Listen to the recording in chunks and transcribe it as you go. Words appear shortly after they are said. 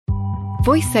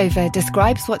VoiceOver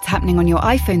describes what's happening on your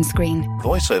iPhone screen.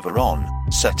 VoiceOver on,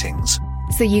 settings.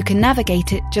 So you can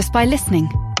navigate it just by listening.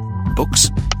 Books,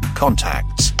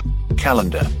 contacts,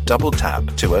 calendar, double tap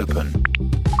to open.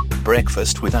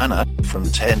 Breakfast with Anna from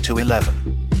 10 to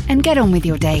 11. And get on with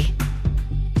your day.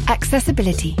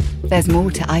 Accessibility. There's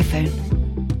more to iPhone.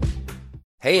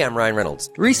 Hey, I'm Ryan Reynolds.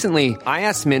 Recently, I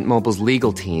asked Mint Mobile's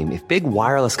legal team if big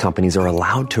wireless companies are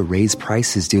allowed to raise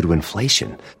prices due to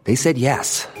inflation. They said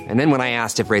yes. And then when I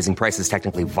asked if raising prices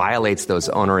technically violates those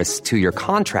onerous two-year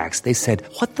contracts, they said,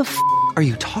 "What the f*** are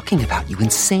you talking about, you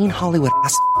insane Hollywood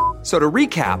ass?" So to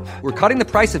recap, we're cutting the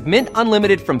price of Mint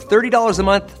Unlimited from $30 a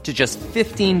month to just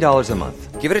 $15 a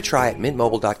month. Give it a try at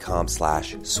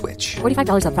mintmobile.com/switch.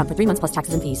 $45 up front for 3 months plus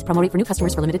taxes and fees. Promo rate for new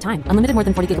customers for limited time. Unlimited more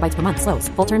than 40 gigabytes per month. Slows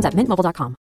full terms at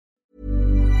mintmobile.com.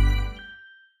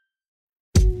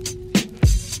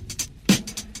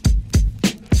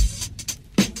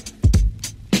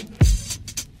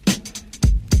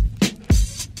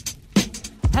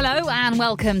 Hello and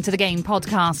welcome to the Game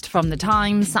Podcast from The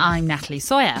Times. I'm Natalie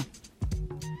Sawyer.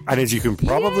 And as you can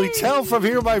probably tell from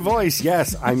hearing my voice,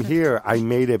 yes, I'm here. I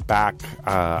made it back.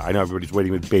 I know everybody's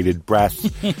waiting with bated breath,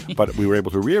 but we were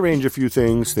able to rearrange a few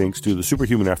things thanks to the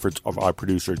superhuman efforts of our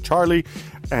producer, Charlie,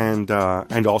 and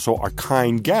also our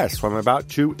kind guest who I'm about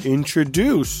to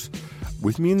introduce.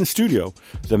 With me in the studio,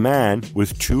 the man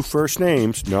with two first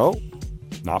names. No,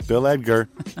 not Bill Edgar.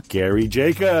 Gary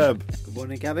Jacob. Good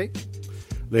morning, Gabby.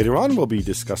 Later on, we'll be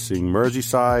discussing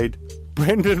Merseyside,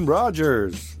 Brendan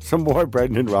Rodgers, some more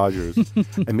Brendan Rodgers,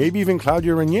 and maybe even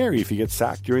Claudio Ranieri if he gets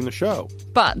sacked during the show.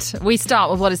 But we start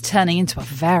with what is turning into a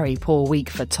very poor week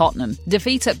for Tottenham.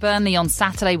 Defeat at Burnley on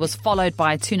Saturday was followed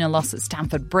by a 2-0 loss at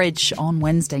Stamford Bridge on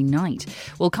Wednesday night.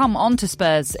 We'll come on to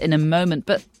Spurs in a moment,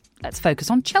 but let's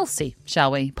focus on Chelsea, shall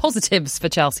we? Positives for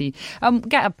Chelsea.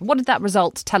 Gab, what did that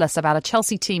result tell us about a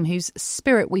Chelsea team whose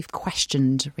spirit we've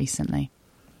questioned recently?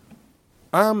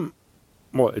 Well,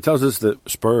 it tells us that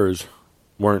Spurs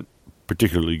weren't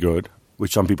particularly good,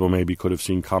 which some people maybe could have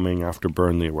seen coming after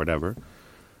Burnley or whatever.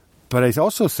 But I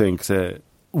also think that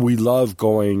we love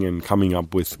going and coming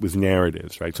up with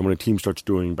narratives, right? So when a team starts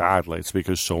doing badly, it's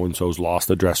because so-and-so's lost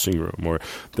the dressing room, or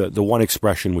the one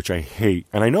expression which I hate,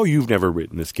 and I know you've never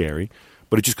written this, Gary,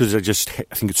 but it's just because I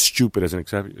think it's stupid as an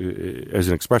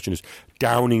expression, is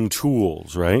downing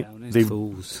tools, right? Downing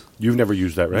tools. You've never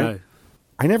used that, right? No.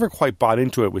 I never quite bought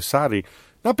into it with Sarri,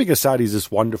 not because Sarri's this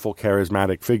wonderful,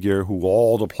 charismatic figure who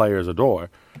all the players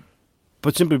adore,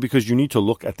 but simply because you need to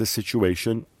look at the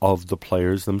situation of the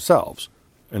players themselves.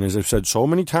 And as I've said so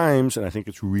many times, and I think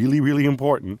it's really, really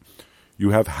important, you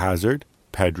have Hazard,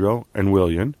 Pedro, and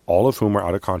Willian, all of whom are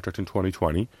out of contract in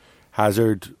 2020.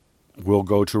 Hazard will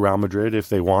go to Real Madrid if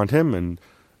they want him, and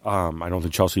I don't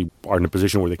think Chelsea are in a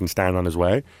position where they can stand on his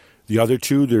way. The other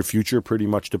two, their future pretty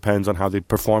much depends on how they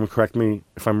perform. Correct me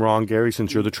if I'm wrong, Gary,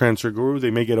 since you're the transfer guru.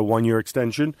 They may get a 1-year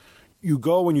extension. You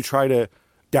go when you try to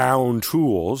down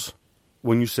tools,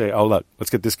 when you say, oh, look, let's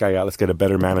get this guy out, let's get a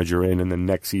better manager in, and then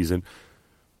next season.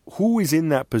 Who is in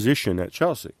that position at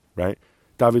Chelsea, right?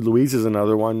 David Luiz is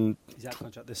another one. He's out of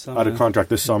contract this summer. Out of contract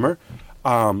this summer.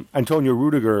 Antonio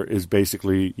Rudiger is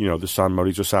basically, the son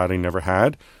Maurizio Sarri never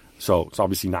had. So it's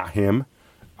obviously not him.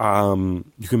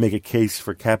 You can make a case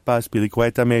for Kepa,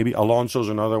 Spilicueta maybe. Alonso's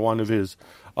another one of his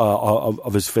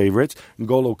favorites.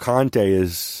 N'Golo Kante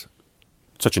is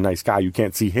such a nice guy. You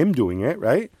can't see him doing it,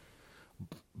 right?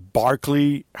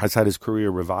 Barkley has had his career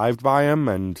revived by him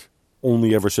and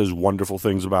only ever says wonderful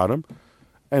things about him.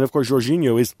 And, of course,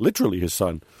 Jorginho is literally his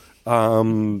son.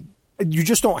 You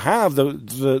just don't have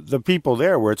the people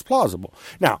there where it's plausible.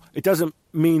 Now, it doesn't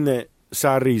mean that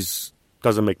Sarri's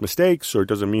doesn't make mistakes, or it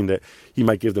doesn't mean that he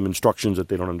might give them instructions that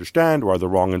they don't understand or are the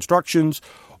wrong instructions,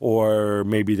 or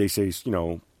maybe they say,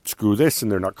 screw this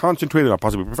and they're not concentrated, not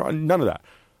possibly performing. None of that.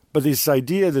 But this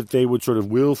idea that they would sort of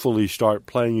willfully start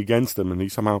playing against them and he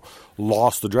somehow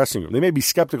lost the dressing room. They may be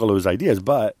skeptical of his ideas,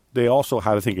 but they also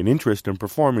have, I think, an interest in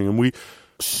performing. And we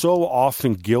so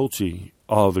often guilty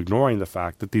of ignoring the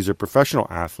fact that these are professional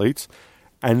athletes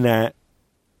and that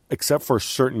except for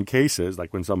certain cases,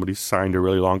 like when somebody signed a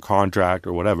really long contract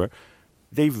or whatever,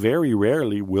 they very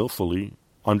rarely willfully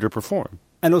underperform.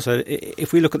 And also,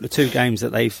 if we look at the two games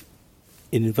that they've,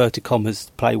 in inverted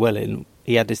commas, play well in,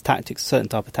 he had his tactics, certain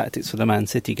type of tactics for the Man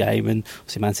City game, and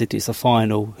obviously Man City is the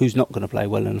final. Who's not going to play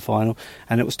well in the final?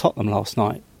 And it was Tottenham last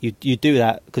night. You do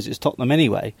that because it's Tottenham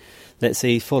anyway. Let's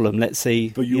see Fulham, let's see...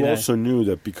 But you also knew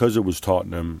that because it was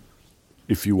Tottenham,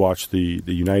 if you watched the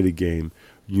United game,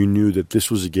 you knew that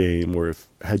this was a game where if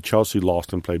had Chelsea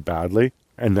lost and played badly,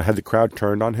 and had the crowd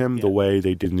turned on him the way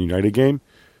they did in the United game,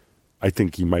 I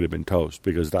think he might have been toast,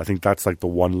 because I think that's like the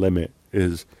one limit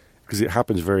is because it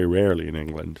happens very rarely in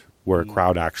England where a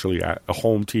crowd actually, at a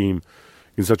home team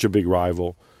in such a big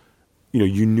rival,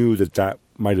 you knew that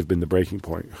might have been the breaking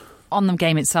point. On the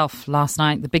game itself last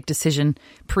night, the big decision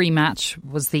pre-match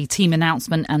was the team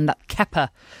announcement and that Kepa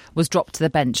was dropped to the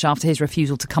bench after his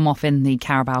refusal to come off in the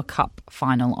Carabao Cup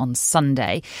final on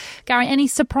Sunday. Gary, any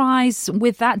surprise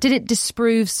with that? Did it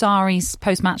disprove Sarri's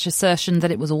post-match assertion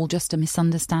that it was all just a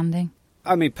misunderstanding?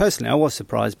 I mean, personally, I was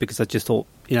surprised because I just thought,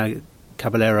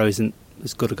 Caballero isn't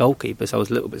as good a goalkeeper, so I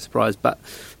was a little bit surprised. But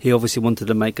he obviously wanted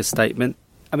to make a statement.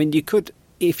 I mean, you could,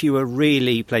 if you were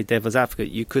really played devil's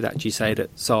advocate, you could actually say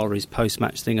that Sarri's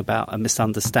post-match thing about a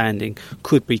misunderstanding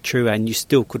could be true, and you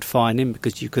still could fine him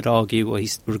because you could argue, well,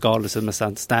 regardless of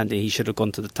misunderstanding, he should have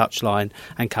gone to the touchline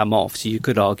and come off. So you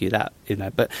could argue that,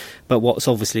 But what's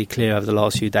obviously clear over the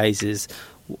last few days is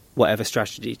whatever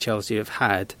strategy Chelsea have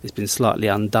had has been slightly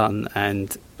undone,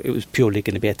 and it was purely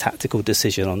going to be a tactical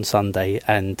decision on Sunday,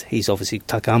 and he's obviously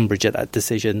took umbrage at that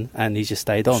decision and he just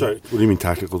stayed on. Sorry, what do you mean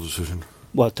tactical decision?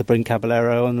 Well, to bring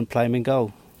Caballero on and play him in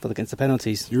goal against the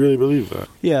penalties. You really believe that?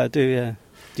 Yeah, I do, yeah.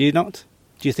 Do you not?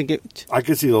 Do you think it... I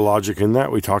can see the logic in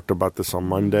that. We talked about this on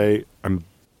Monday, and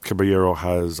Caballero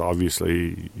has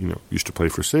obviously, used to play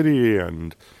for City,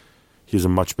 and he has a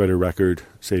much better record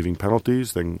saving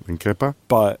penalties than Kepa.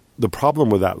 But the problem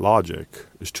with that logic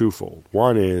is twofold.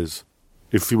 One is,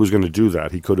 if he was going to do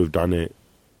that, he could have done it,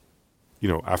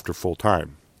 after full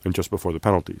time and just before the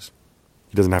penalties.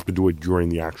 He doesn't have to do it during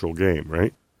the actual game,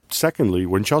 right? Secondly,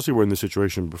 when Chelsea were in this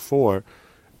situation before,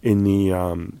 in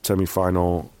the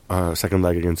semi-final second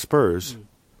leg against Spurs,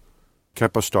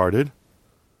 Kepa started.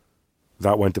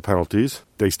 That went to penalties.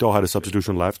 They still had a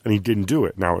substitution left, and he didn't do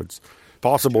it. Now, it's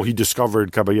possible he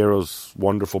discovered Caballero's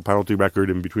wonderful penalty record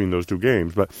in between those two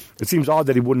games, but it seems odd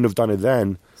that he wouldn't have done it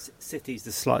then. City's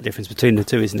the slight difference between the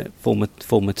two, isn't it?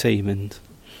 Former team and...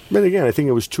 But again, I think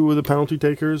it was two of the penalty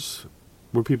takers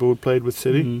were people who played with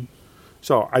City. Mm-hmm.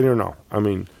 So, I don't know. I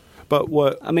mean, but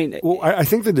what... I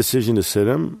think the decision to sit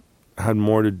him had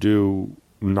more to do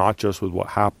not just with what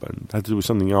happened. It had to do with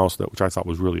something else which I thought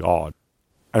was really odd.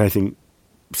 And I think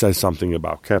says something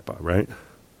about Kepa, right?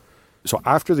 So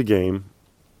after the game,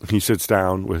 he sits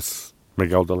down with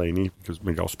Miguel Delaney, because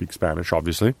Miguel speaks Spanish,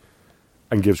 obviously,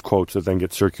 and gives quotes that then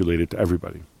get circulated to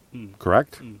everybody.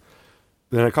 Correct?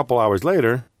 Then a couple hours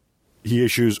later, he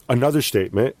issues another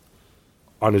statement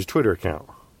on his Twitter account,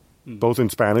 both in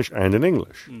Spanish and in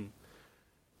English.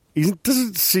 He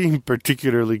doesn't seem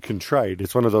particularly contrite.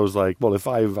 It's one of those if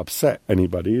I've upset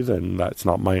anybody, then that's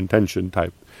not my intention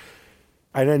type.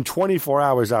 And then 24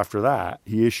 hours after that,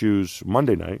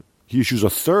 Monday night, he issues a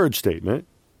third statement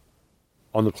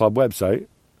on the club website.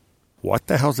 What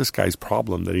the hell's this guy's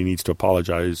problem that he needs to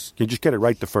apologize? You just get it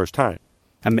right the first time.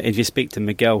 And if you speak to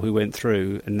Miguel, who went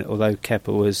through, and although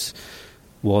Kepa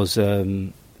was a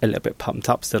little bit pumped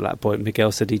up still at that point,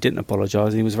 Miguel said he didn't apologise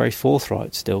and he was very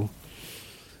forthright still.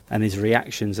 And his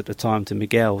reactions at the time to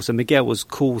Miguel. So Miguel was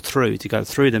called through to go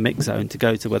through the mix zone to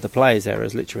go to where the players'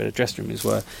 areas, literally where the dressing rooms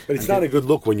were. But it's not a good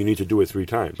look when you need to do it 3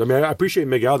 times. I mean, I appreciate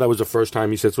Miguel. That was the first time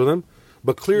he sits with him.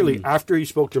 But clearly, after he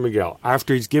spoke to Miguel,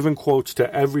 after he's given quotes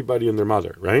to everybody and their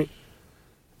mother, right?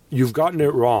 You've gotten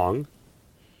it wrong.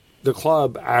 The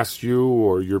club asks you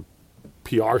or your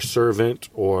PR servant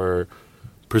or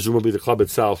presumably the club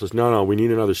itself says, no, we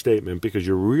need another statement because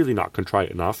you're really not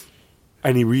contrite enough.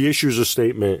 And he reissues a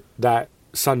statement that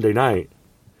Sunday night.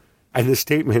 And the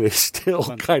statement is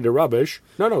still kind of rubbish.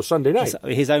 No, Sunday night.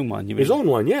 His own one, you mean? His own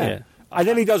one, yeah. And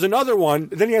then he does another one.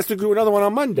 Then he has to do another one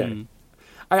on Monday.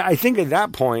 I think at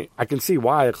that point, I can see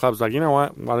why the club's like, you know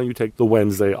what? Why don't you take the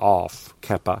Wednesday off,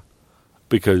 Kepa?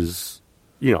 Because,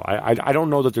 I don't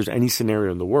know that there's any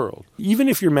scenario in the world. Even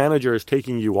if your manager is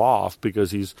taking you off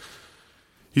because he's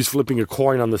flipping a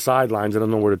coin on the sidelines and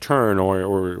doesn't know where to turn,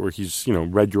 or he's,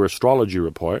 read your astrology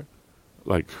report,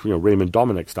 like, Raymond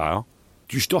Dominic style,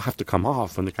 you still have to come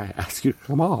off when the guy asks you to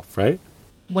come off, right?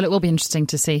 Well, it will be interesting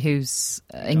to see who's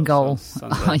in goal,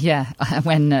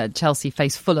 when Chelsea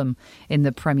face Fulham in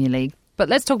the Premier League. But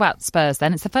let's talk about Spurs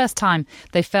then. It's the first time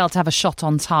they've failed to have a shot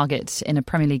on target in a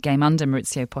Premier League game under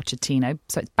Mauricio Pochettino.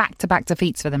 So it's back-to-back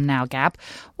defeats for them now, Gab.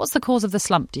 What's the cause of the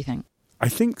slump, do you think? I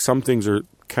think some things are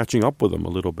catching up with them a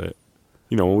little bit.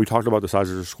 When we talked about the size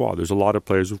of their squad, there's a lot of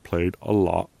players who've played a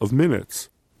lot of minutes.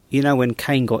 When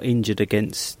Kane got injured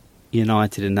against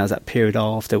United and there was that period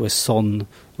after where Son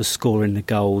was scoring the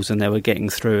goals and they were getting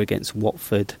through against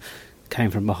Watford,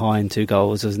 came from behind 2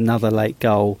 goals, there was another late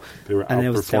goal, and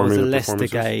there was a Leicester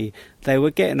game. They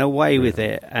were getting away with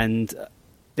it, and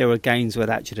there were games where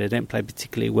actually they didn't play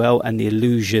particularly well, and the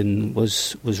illusion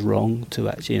was wrong to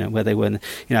actually, where they were.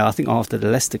 I think after the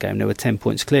Leicester game, they were 10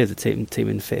 points clear of the team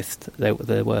in fifth. They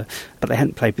were, but they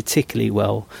hadn't played particularly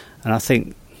well, and I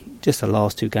think just the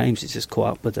last two games it's just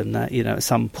caught up with them. That at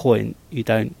some point you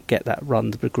don't get that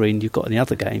run to the green you've got in the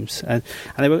other games, and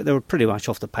they were pretty much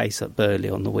off the pace at Burnley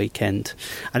on the weekend.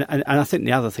 And I think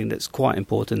the other thing that's quite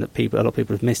important that a lot of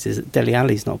people have missed is that Dele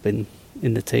Alli's not been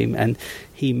in the team, and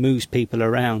he moves people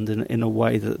around in a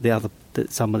way that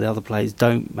some of the other players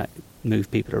don't move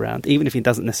people around. Even if he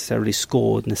doesn't necessarily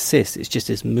score and assist, it's just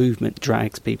his movement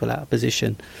drags people out of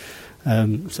position.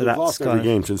 So that's lost every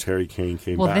game since Harry Kane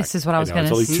came back. Well, this is what I was going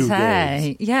to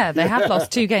say. Yeah, they have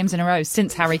lost 2 games in a row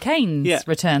since Harry Kane's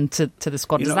return to the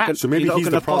squad. So maybe you're he's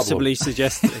not the going to problem. possibly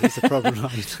suggest that he's the problem.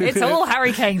 It's all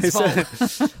Harry Kane's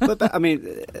fault. But I mean,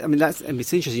 it's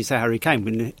interesting you say Harry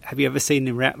Kane. Have you ever seen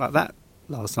him react like that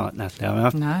last night,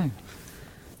 Natalie? No.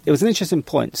 It was an interesting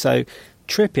point. So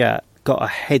Trippier got a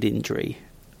head injury.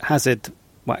 Hazard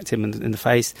whacked him in the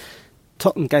face.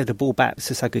 Tottenham gave the ball back.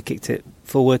 Sissoko kicked it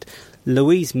forward.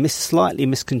 Luiz slightly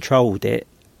miscontrolled it,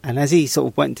 and as he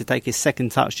sort of went to take his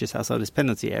second touch just outside his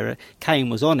penalty area,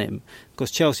 Kane was on him, because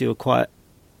Chelsea were quite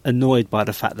annoyed by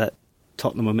the fact that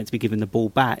Tottenham were meant to be giving the ball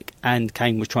back, and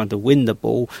Kane was trying to win the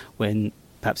ball when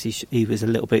perhaps he was a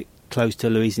little bit close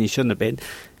to Luiz and he shouldn't have been.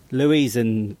 Luiz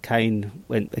and Kane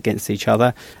went against each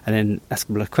other, and then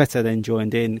Azpilicueta then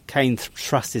joined in. Kane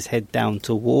thrust his head down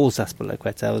towards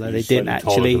Azpilicueta, although they didn't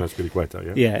actually.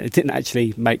 It didn't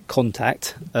actually make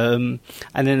contact. And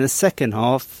in the second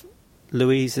half,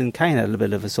 Luiz and Kane had a little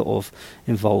bit of a sort of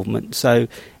involvement. So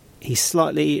he's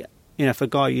slightly, for a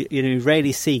guy you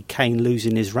rarely see Kane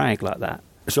losing his rag like that.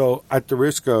 So at the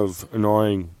risk of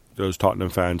annoying those Tottenham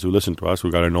fans who listened to us,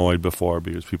 who got annoyed before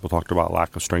because people talked about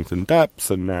lack of strength and depth,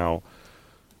 and now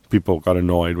people got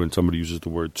annoyed when somebody uses the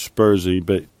word Spursy.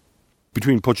 But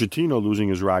between Pochettino losing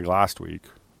his rag last week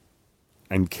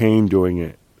and Kane doing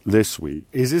it this week,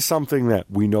 is this something that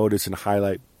we notice and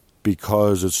highlight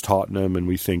because it's Tottenham and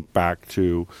we think back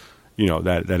to,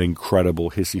 that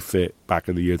incredible hissy fit back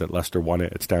in the year that Leicester won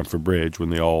it at Stamford Bridge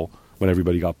when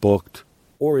everybody got booked?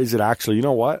 Or is it actually,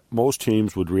 most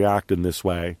teams would react in this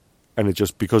way, and it's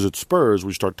just because it's Spurs,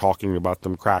 we start talking about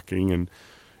them cracking, and,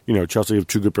 Chelsea have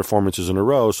 2 good performances in a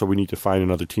row, so we need to find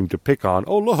another team to pick on.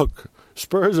 Oh, look,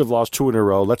 Spurs have lost 2 in a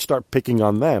row. Let's start picking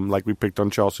on them like we picked on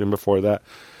Chelsea, and before that,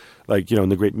 in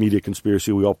the great media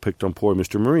conspiracy, we all picked on poor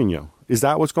Mr. Mourinho. Is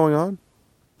that what's going on?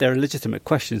 There are legitimate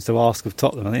questions to ask of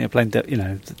Tottenham. I think they're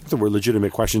playing, There were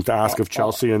legitimate questions to ask of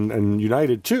Chelsea and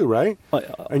United too, right?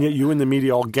 And yet you and the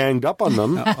media all ganged up on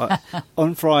them.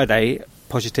 On Friday,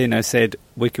 Pochettino said,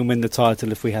 we can win the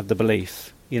title if we have the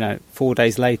belief. 4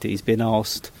 days later, he's been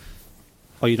asked,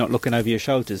 are you not looking over your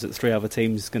shoulders that 3 other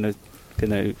teams going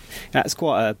to... That's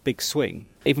quite a big swing.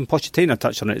 Even Pochettino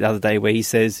touched on it the other day, where he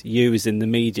says, you as in the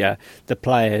media, the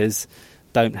players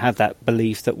don't have that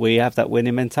belief that we have that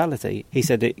winning mentality. He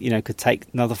said it, could take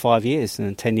another 5 years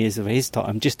and 10 years of his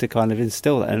time just to kind of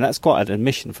instill that, and that's quite an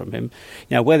admission from him.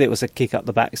 Whether it was a kick up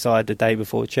the backside the day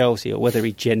before Chelsea or whether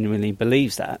he genuinely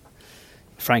believes that,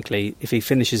 frankly, if he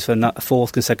finishes for a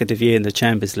 4th consecutive year in the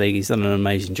Champions League, he's done an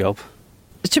amazing job.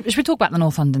 Should we talk about the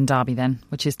North London derby then,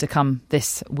 which is to come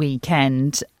this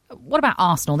weekend? What about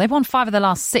Arsenal? They've won 5 of their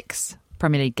last 6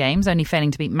 Premier League games, only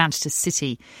failing to beat Manchester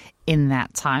City in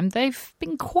that time. They've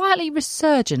been quietly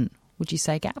resurgent, would you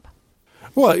say, Gab?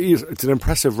 Well, it's an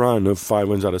impressive run of 5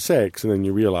 wins out of 6, and then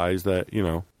you realise that,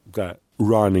 that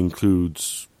run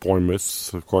includes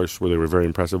Bournemouth, of course, where they were very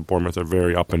impressive. Bournemouth are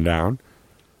very up and down.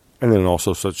 And then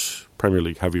also such Premier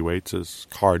League heavyweights as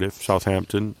Cardiff,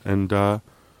 Southampton, and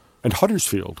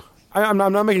Huddersfield. I'm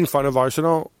not making fun of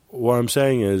Arsenal. What I'm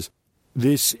saying is,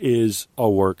 this is a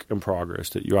work in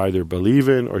progress that you either believe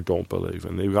in or don't believe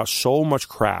in. They've got so much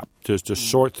crap just to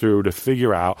sort through, to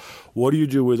figure out, what do you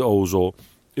do with Ozil?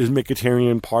 Is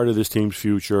Mkhitaryan part of this team's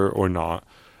future or not?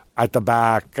 At the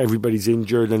back, everybody's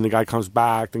injured, and the guy comes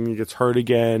back, then he gets hurt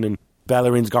again, and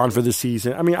Bellerin's gone for the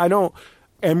season.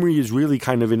 Emery is really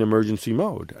kind of in emergency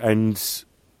mode. And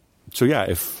so,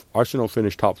 if Arsenal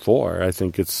finish top 4, I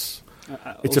think it's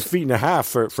a feat and a half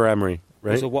for Emery.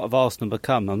 Right. So what have Arsenal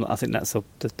become? I think that's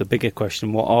the bigger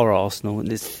question. What are Arsenal?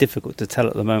 And it's difficult to tell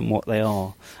at the moment what they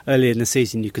are. Earlier in the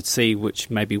season, you could see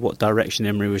what direction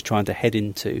Emery was trying to head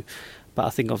into. But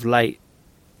I think of late,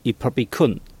 you probably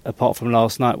couldn't, apart from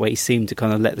last night, where he seemed to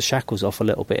kind of let the shackles off a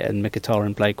little bit, and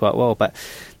Mkhitaryan played quite well. But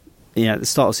at the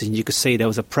start of the season, you could see there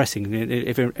was a pressing.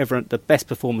 If everyone, the best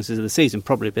performances of the season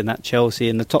probably been that Chelsea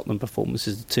and the Tottenham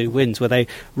performances, the 2 wins, where they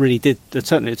really did.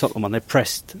 Certainly the Tottenham one, they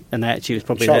pressed, and they actually was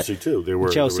probably Chelsea too.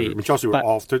 Chelsea were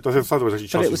off. I thought it was actually Chelsea's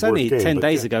but it was only worst game, 10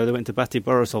 days ago they went to Bate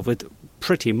Borisov with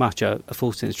pretty much a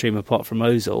full-strength team apart from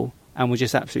Ozil, and were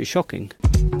just absolutely shocking.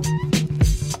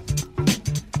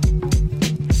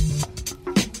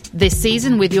 This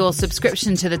season, with your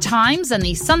subscription to The Times and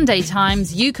the Sunday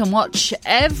Times, you can watch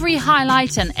every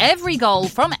highlight and every goal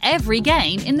from every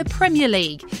game in the Premier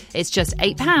League. It's just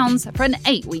 £8 for an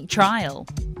 8-week trial.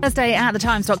 Thursday at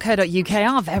thetimes.co.uk,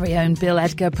 our very own Bill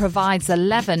Edgar provides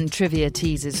 11 trivia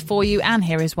teasers for you, and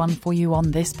here is one for you on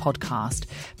this podcast.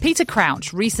 Peter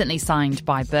Crouch, recently signed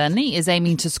by Burnley, is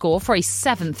aiming to score for a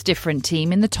 7th different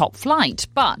team in the top flight.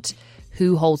 But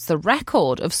who holds the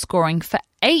record of scoring for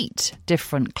 8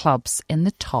 different clubs in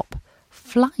the top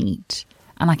flight?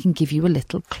 And I can give you a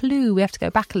little clue. We have to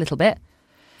go back a little bit.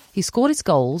 He scored his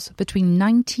goals between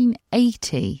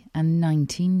 1980 and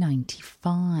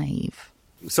 1995.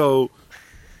 So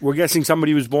we're guessing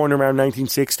somebody was born around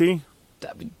 1960?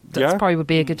 That probably would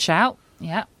be a good shout.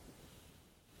 Yeah.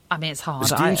 I mean, it's hard.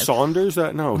 Is Dean Saunders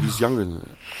that? No, he's younger than that.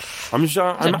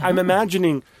 I'm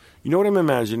imagining... You know what I'm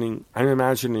imagining? I'm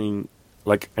imagining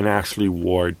like an Ashley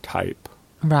Ward type.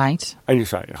 Right. I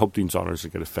hope Dean Saunders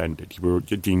doesn't get offended.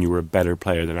 Dean, you were a better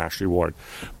player than Ashley Ward.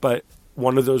 But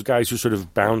one of those guys who sort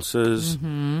of bounces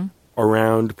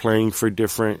around playing for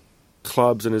different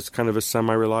clubs and is kind of a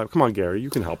semi-reliable... Come on, Gary,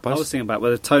 you can help us. I was thinking about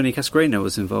whether Tony Cascarino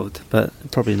was involved, but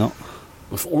probably not.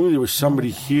 If only there was somebody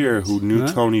here who knew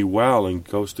Tony well and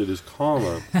ghosted his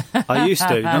column. I used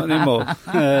to, not anymore.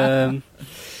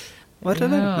 Well, I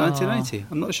don't know. 1980.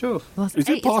 I'm not sure. Well, is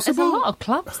it possible? It's a lot of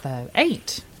clubs, though.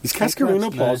 8. Is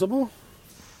Cascarino plausible?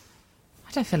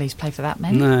 I don't feel he's played for that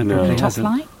many. No, top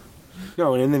flight.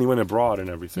 No, and then he went abroad and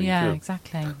everything. Yeah, too.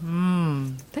 exactly.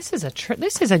 This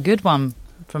is a good one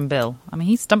from Bill. I mean,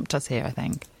 he stumped us here, I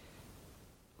think.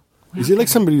 Is he like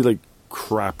somebody like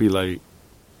crappy, like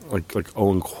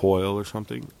Owen Coyle or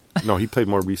something? No, he played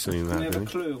more recently than that. We have a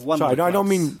clue. Sorry, I don't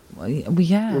mean...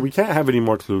 Yeah. We can't have any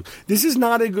more clues. This is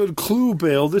not a good clue,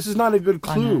 Bill. This is not a good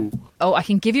clue. I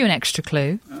can give you an extra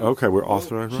clue. Okay, we're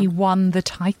authorized. He won the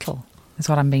title, is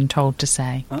what I'm being told to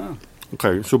say. Oh.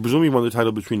 Okay, so presumably he won the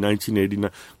title between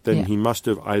 1989. Then he must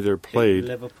have either played...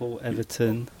 Liverpool,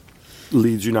 Everton...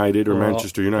 Leeds United or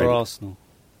Manchester United. Or Arsenal.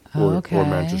 Or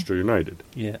Manchester United.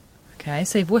 Yeah. Okay,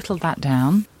 so you've whittled that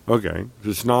down. Okay,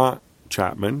 it's not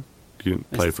Chapman. He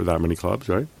didn't play for that many clubs,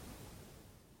 right?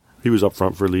 He was up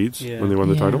front for Leeds when they won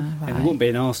the title. Right. And he wouldn't be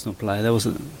an Arsenal player. There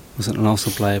wasn't an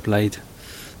Arsenal player played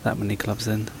that many clubs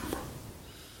then.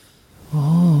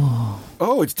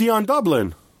 Oh, it's Dion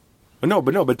Dublin.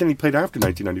 But then he played after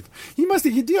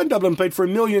 1995. Dion Dublin played for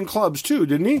 1 million clubs too,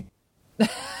 didn't he?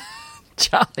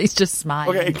 Charlie's just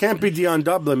smiling. Okay, it can't be Dion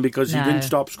Dublin because he didn't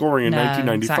stop scoring in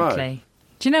 1995. Exactly.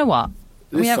 Do you know what?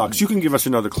 This sucks. You can give us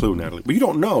another clue, Natalie. But you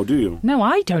don't know, do you? No,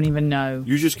 I don't even know.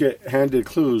 You just get handed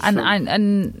clues.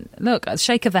 And look, a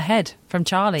shake of the head from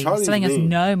Charlie. He's telling us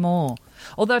no more.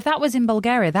 Although if that was in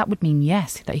Bulgaria, that would mean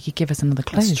yes, that he could give us another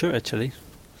clue. That's true, actually.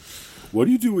 What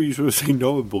do you do when you sort of say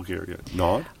no in Bulgaria?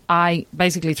 Nod? I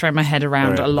basically throw my head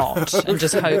around a lot and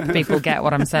just hope people get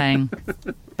what I'm saying.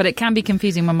 But it can be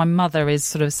confusing when my mother is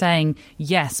sort of saying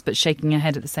yes but shaking her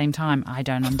head at the same time. I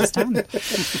don't understand.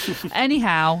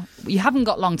 Anyhow, you haven't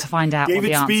got long to find out what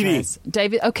the answer is.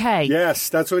 David, okay. Yes,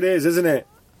 that's what it is, isn't it?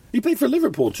 He played for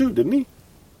Liverpool too, didn't he?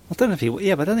 I don't know if he...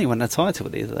 Yeah, but I don't think he won the title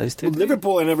with either of those two. Well,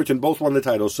 Liverpool and Everton both won the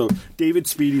title, so David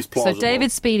Speedy's plausible. So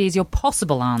David Speedy is your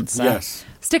possible answer. Yes.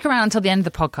 Stick around until the end of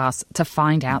the podcast to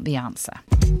find out the answer.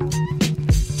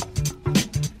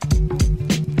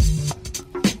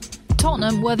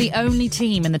 Tottenham were the only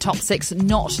team in the top 6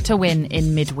 not to win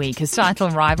in midweek. His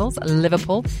title rivals,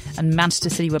 Liverpool and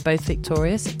Manchester City, were both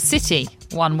victorious. City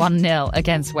won 1-0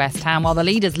 against West Ham, while the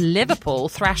leaders Liverpool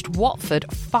thrashed Watford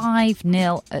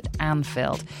 5-0 at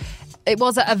Anfield. It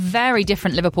was a very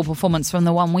different Liverpool performance from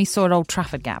the one we saw at Old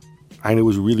Trafford, Gab. And it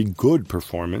was a really good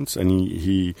performance. And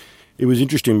it was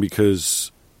interesting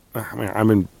because, I've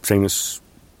been saying this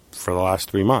for the last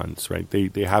 3 months, right?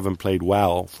 They haven't played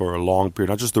well for a long period,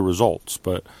 not just the results,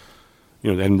 but they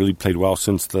hadn't really played well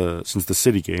since the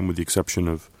City game, with the exception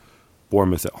of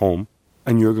Bournemouth at home.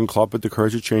 And Jurgen Klopp had the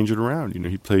courage to change it around.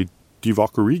 He played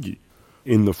Divock Origi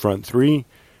in the front three.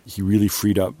 He really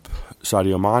freed up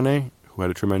Sadio Mane, who had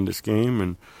a tremendous game.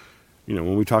 And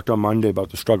when we talked on Monday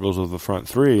about the struggles of the front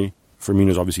three,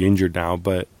 Firmino's obviously injured now,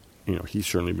 but he's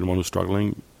certainly been one who's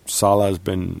struggling. Salah has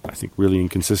been, I think, really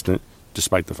inconsistent,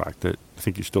 despite the fact that I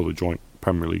think he's still the joint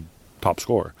Premier League top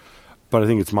scorer. But I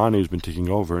think it's Mane who's been taking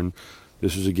over, and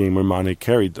this was a game where Mane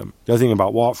carried them. The other thing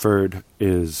about Watford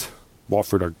is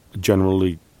Watford are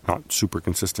generally not super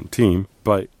consistent team,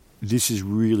 but this is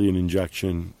really an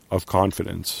injection of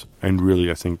confidence and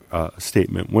really, I think, a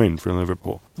statement win for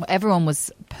Liverpool. Well, everyone was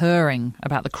purring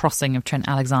about the crossing of Trent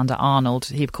Alexander-Arnold.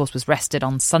 He, of course, was rested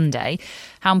on Sunday.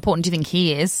 How important do you think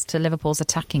he is to Liverpool's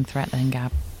attacking threat then,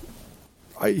 Gab?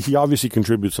 He obviously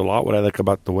contributes a lot. What I like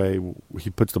about the way he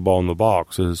puts the ball in the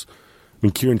box is,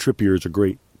 Kieran Trippier is a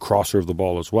great crosser of the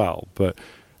ball as well, but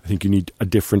I think you need a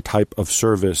different type of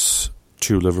service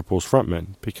to Liverpool's frontmen,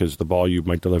 because the ball you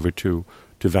might deliver to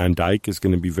Van Dijk is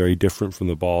going to be very different from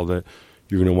the ball that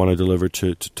you're going to want to deliver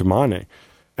to Mane.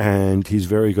 And he's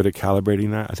very good at calibrating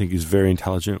that. I think he's very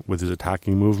intelligent with his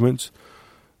attacking movements.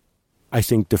 I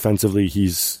think defensively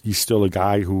he's still a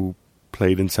guy who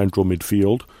played in central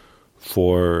midfield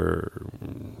for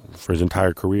his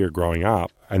entire career growing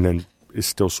up, and then is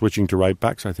still switching to right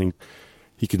back. So I think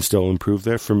he can still improve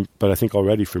there. But I think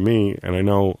already for me, and I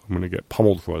know I'm going to get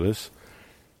pummeled for this,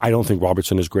 I don't think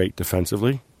Robertson is great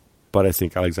defensively, but I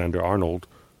think Alexander-Arnold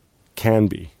can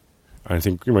be. I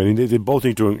think they both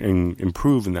need to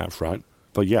improve in that front.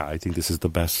 But yeah, I think this is the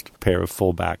best pair of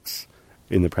fullbacks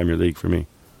in the Premier League for me.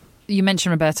 You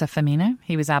mentioned Roberto Firmino.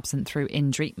 He was absent through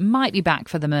injury. Might be back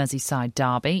for the Merseyside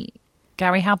derby.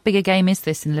 Gary, how big a game is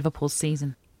this in Liverpool's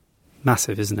season?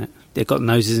 Massive, isn't it? They've got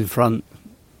noses in front,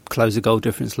 closed the goal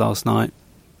difference last night.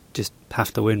 Just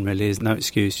have to win, really. There's no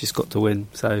excuse, just got to win.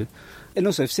 So, and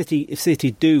also, if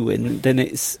City do win, then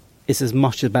it's as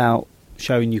much about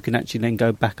showing you can actually then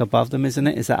go back above them, isn't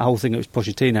it? It's that whole thing that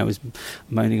Pochettino was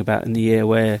moaning about in the year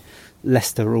where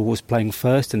Leicester were always playing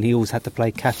first and he always had to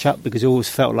play catch up because he always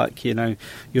felt like, you're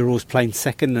always playing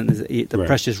second and the right.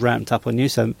 Pressure's ramped up on you.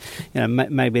 So,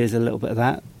 maybe there's a little bit of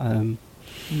that.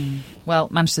 Well,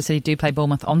 Manchester City do play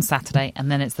Bournemouth on Saturday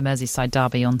and then it's the Merseyside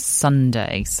derby on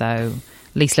Sunday. So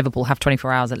at least Liverpool have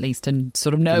 24 hours at least to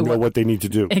sort of know what they need to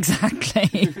do.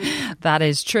 Exactly. That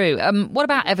is true. What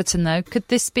about Everton, though? Could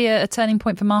this be a turning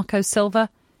point for Marco Silva?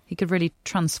 He could really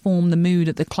transform the mood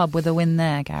at the club with a win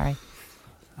there, Gary.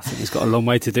 I think he's got a long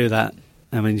way to do that.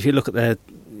 I mean, if you look at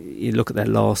their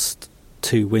last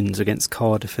two wins against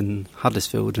Cardiff and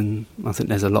Huddersfield, and I think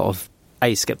there's a lot of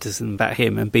A, scepticism about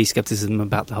him, and B, scepticism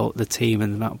about the team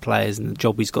and the amount of players and the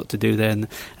job he's got to do there,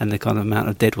 and the kind of amount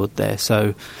of deadwood there.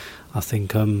 So I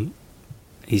think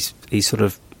he's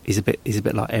a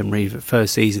bit like Emery. The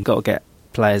first season, got to get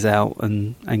players out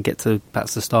and get to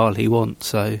perhaps the style he wants.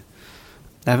 So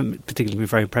they haven't particularly been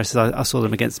very impressive. I saw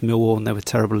them against Millwall and they were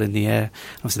terrible in the air.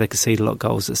 Obviously they conceded a lot of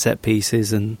goals at set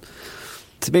pieces, and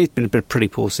to me it's been a pretty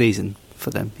poor season for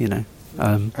them.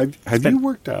 Have you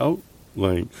worked out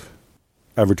like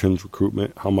Everton's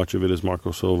recruitment? How much of it is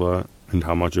Marco Silva and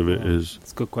how much of it is?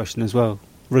 It's a good question as well.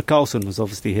 Rick Carlson was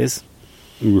obviously his.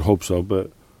 We would hope so, but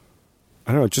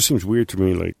I don't know. It just seems weird to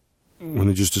me, like when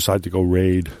they just decide to go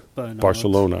raid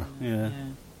Barcelona. Yeah.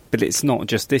 But it's not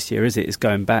just this year, is it? It's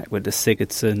going back with the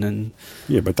Sigurdsson and...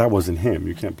 Yeah, but that wasn't him.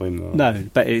 You can't blame them. No,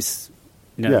 but it's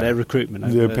their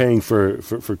recruitment. They're paying for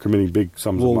committing big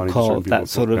sums of money to certain people.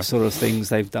 That sort of things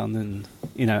they've done. And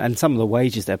and some of the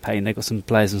wages they're paying, they've got some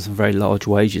players on some very large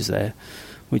wages there,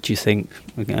 which you think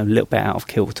are a little bit out of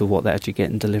kilter to what they're actually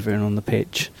getting delivering on the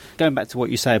pitch. Going back to what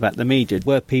you say about the media,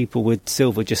 were people with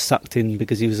Silva just sucked in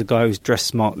because he was a guy who's dressed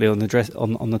smartly on the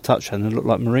touchline and looked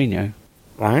like Mourinho?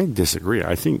 I disagree.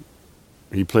 I think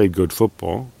he played good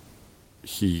football.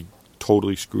 He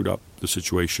totally screwed up the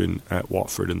situation at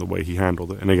Watford in the way he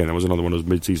handled it. And again, it was another one of those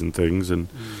mid-season things, and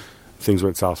things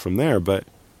went south from there. But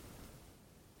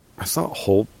I thought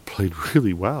Holt played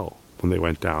really well when they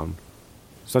went down.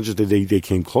 It's not just that they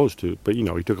came close to it, but,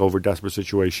 he took over a desperate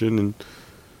situation. And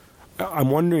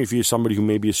I'm wondering if he's somebody who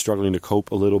maybe is struggling to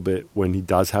cope a little bit when he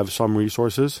does have some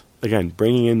resources. Again,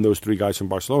 bringing in those three guys from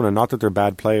Barcelona, not that they're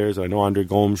bad players. I know Andre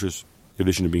Gomes, just in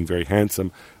addition to being very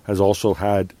handsome, has also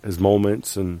had his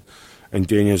moments, and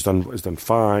Daniel has done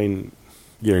fine.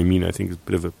 Yerry Mina, I think, is a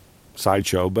bit of a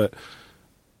sideshow, but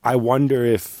I wonder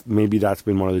if maybe that's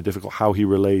been one of the difficult, how he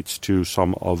relates to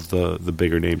some of the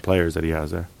bigger name players that he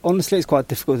has there. Honestly, it's quite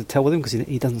difficult to tell with him because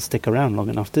he doesn't stick around long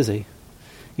enough, does he?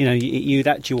 You'd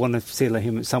actually want to see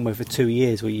him somewhere for 2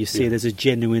 years where you see there's a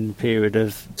genuine period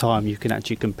of time you can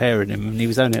actually compare him. And he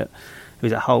was at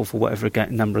Hull for whatever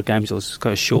number of games. It was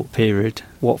quite a short period.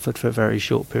 Watford for a very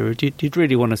short period. You'd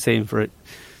really want to see him for a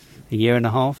year and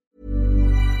a half.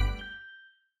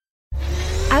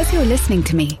 As you're listening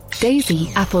to me, Daisy,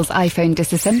 Apple's iPhone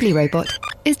disassembly robot,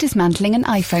 is dismantling an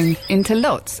iPhone into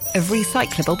lots of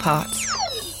recyclable parts.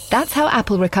 That's how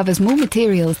Apple recovers more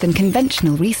materials than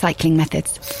conventional recycling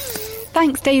methods.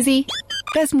 Thanks, Daisy.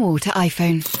 there's more to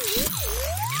iPhone.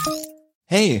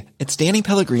 Hey, it's Danny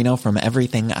Pellegrino from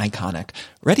Everything Iconic.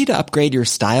 Ready to upgrade your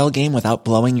style game without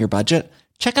blowing your budget?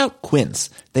 Check out Quince.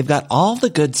 They've got all the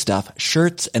good stuff,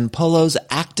 shirts and polos,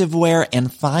 activewear,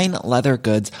 and fine leather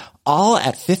goods, all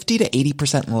at 50 to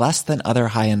 80% less than other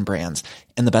high-end brands.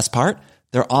 And the best part?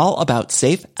 They're all about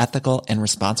safe, ethical, and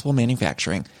responsible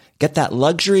manufacturing. Get that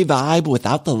luxury vibe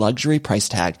without the luxury price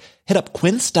tag. Hit up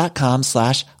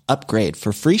quince.com/upgrade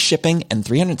for free shipping and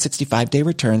 365-day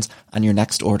returns on your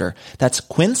next order. That's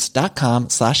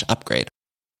quince.com/upgrade.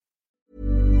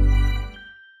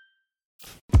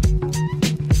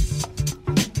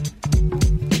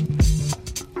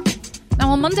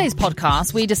 Now, on Monday's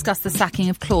podcast, we discussed the sacking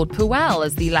of Claude Puel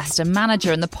as the Leicester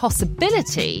manager and the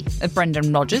possibility of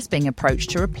Brendan Rodgers being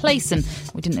approached to replace him.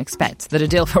 We didn't expect that a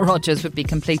deal for Rodgers would be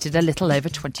completed a little over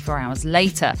 24 hours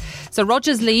later. So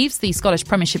Rodgers leaves the Scottish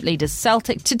Premiership leaders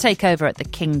Celtic to take over at the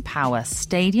King Power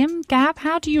Stadium. Gab,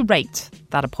 how do you rate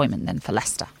that appointment then for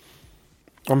Leicester?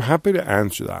 I'm happy to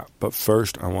answer that, but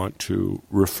first I want to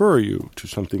refer you to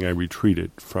something I retweeted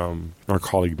from our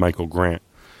colleague Michael Grant.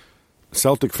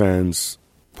 Celtic fans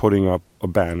putting up a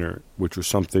banner which was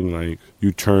something like,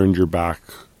 "You turned your back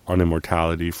on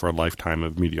immortality for a lifetime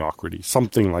of mediocrity,"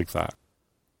 something like that.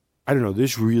 I don't know,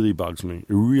 this really bugs me. It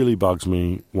really bugs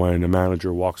me when a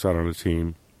manager walks out on a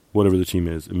team, whatever the team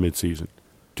is, in mid-season,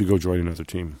 to go join another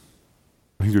team.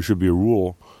 I think there should be a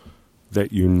rule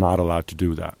that you're not allowed to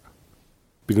do that.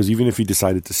 Because even if he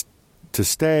decided to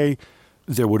stay,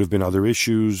 there would have been other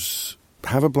issues.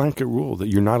 Have a blanket rule that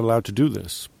you're not allowed to do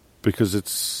this. Because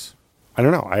it's, I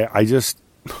don't know, I just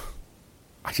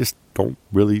don't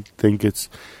really think it's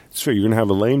fair. You're going to have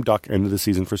a lame duck end of the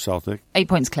season for Celtic. 8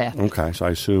 points clear. Okay, so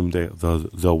I assume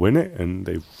they'll win it, and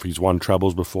he's won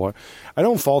trebles before. I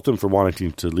don't fault him for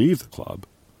wanting to leave the club,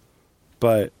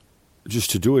 but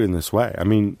just to do it in this way. I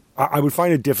mean, I would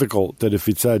find it difficult that if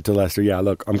he'd said to Leicester, "Yeah,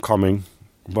 look, I'm coming,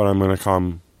 but I'm going to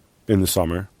come in the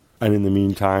summer. And in the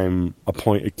meantime,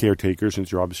 appoint a caretaker,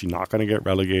 since you're obviously not going to get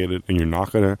relegated and you're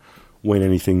not going to win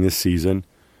anything this season.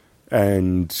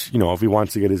 And, you know, if he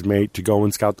wants to get his mate to go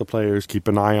and scout the players, keep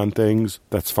an eye on things,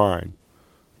 that's fine."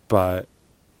 But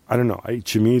I don't know.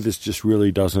 To me, this just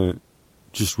really doesn't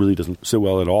sit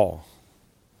well at all.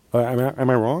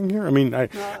 Am I wrong here? I mean,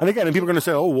 and again, people are going to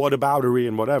say, "Oh, what aboutery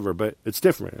and whatever," but it's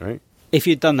different, right? If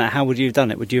you'd done that, how would you have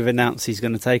done it? Would you have announced he's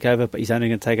going to take over, but he's only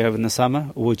going to take over in the summer?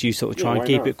 Or would you sort of try and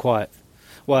keep it quiet?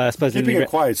 Well, I suppose keeping it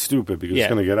quiet is stupid because it's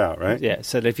going to get out, right? Yeah.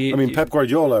 So if you, Pep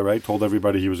Guardiola, right, told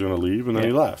everybody he was going to leave, and then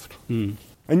he left. Mm.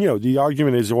 And the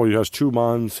argument is, he has 2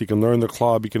 months. He can learn the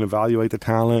club. He can evaluate the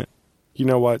talent. You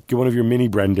know what? Get one of your mini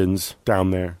Brendans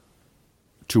down there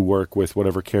to work with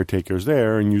whatever caretaker's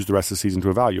there, and use the rest of the season to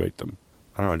evaluate them.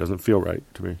 I don't know. It doesn't feel right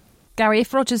to me. Gary,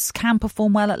 if Rodgers can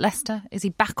perform well at Leicester, is he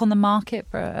back on the market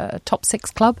for a top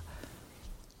 6 club?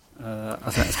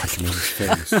 I think that's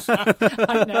face.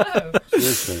 I know.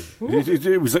 Seriously.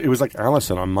 It was like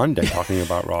Allison on Monday talking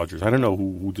about Rodgers. I don't know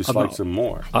who dislikes him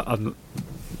more. Are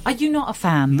you not a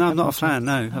fan? No, I'm not a fan,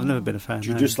 no. I've never been a fan. Do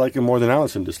you dislike him more than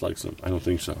Allison dislikes him? I don't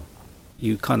think so.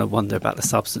 You kind of wonder about the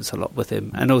substance a lot with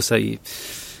him. And also, I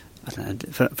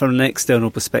don't know, from an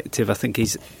external perspective, I think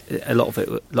he's a lot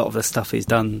of the stuff he's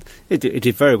done. He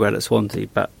did very well at Swansea,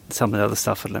 but some of the other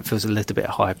stuff feels a little bit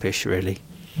hype-ish, really.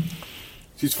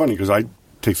 It's funny because I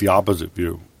take the opposite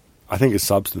view. I think his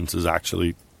substance is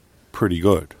actually pretty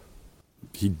good.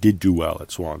 He did do well at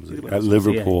Swansea. At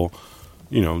Liverpool,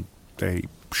 they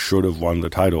should have won the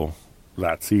title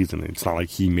that season. It's not like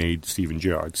he made Steven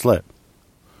Gerrard slip.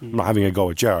 I'm not having a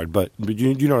go at Gerrard, but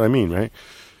you know what I mean, right?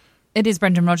 It is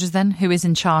Brendan Rodgers, then, who is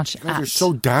in charge. You're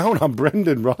so down on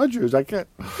Brendan Rodgers. I can't.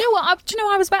 Do you know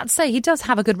what I was about to say? He does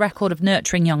have a good record of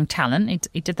nurturing young talent.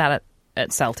 He did that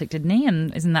at Celtic, didn't he?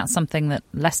 And isn't that something that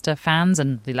Leicester fans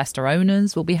and the Leicester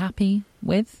owners will be happy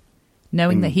with?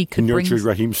 Knowing that he could bring... nurtured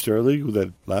Raheem Sterling, who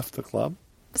then left the club.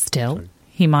 Still,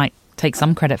 he might take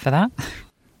some credit for that.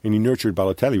 And he nurtured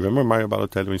Balotelli. Remember Mario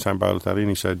Balotelli when he signed Balotelli and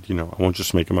he said, I won't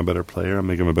just make him a better player, I'll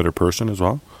make him a better person as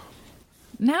well.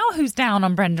 Now who's down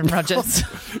on Brendan Rodgers?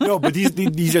 No, but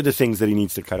these are the things that he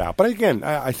needs to cut out. But again,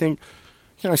 I think,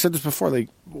 I said this before,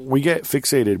 we get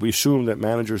fixated. We assume that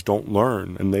managers don't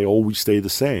learn and they always stay the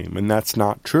same. And that's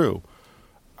not true.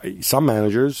 Some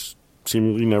managers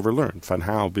seemingly never learn, Van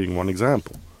Gaal being one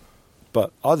example.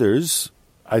 But others,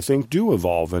 I think, do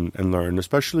evolve and learn,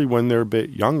 especially when they're a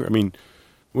bit younger. I mean,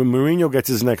 when Mourinho gets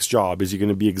his next job, is he going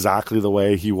to be exactly the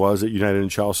way he was at United and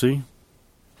Chelsea?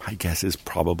 My guess is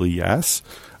probably yes,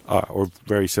 or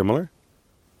very similar.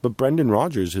 But Brendan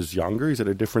Rodgers is younger. He's at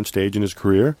a different stage in his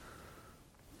career.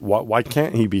 why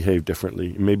can't he behave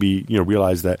differently? Maybe,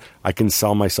 realize that I can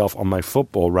sell myself on my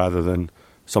football rather than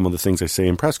some of the things I say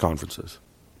in press conferences.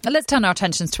 Let's turn our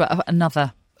attentions to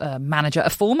another manager, a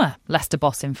former Leicester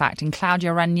boss, in fact, in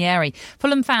Claudio Ranieri.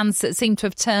 Fulham fans seem to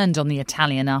have turned on the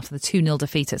Italian after the 2-0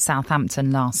 defeat at Southampton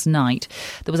last night.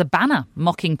 There was a banner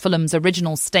mocking Fulham's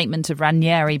original statement of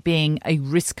Ranieri being a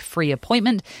risk-free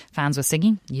appointment. Fans were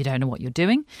singing, "You don't know what you're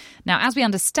doing." Now, as we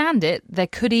understand it, there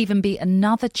could even be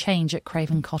another change at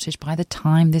Craven Cottage by the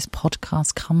time this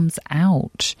podcast comes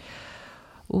out.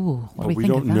 Ooh, what do we think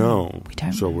don't of that? know. We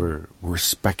don't so know. we're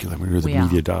speculating. The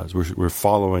media does. We're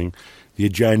following the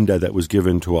agenda that was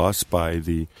given to us by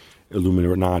the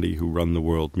Illuminati who run the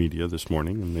world media this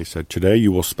morning, and they said, today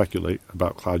you will speculate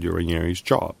about Claudio Ranieri's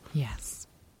job. Yes.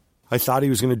 I thought he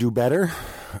was going to do better,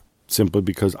 simply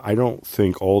because I don't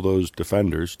think all those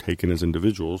defenders, taken as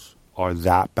individuals, are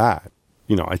that bad.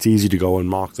 It's easy to go and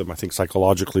mock them. I think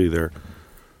psychologically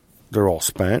they're all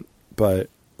spent, but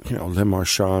Le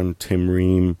Marchand, Tim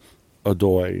Ream,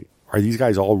 Odoi, are these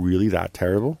guys all really that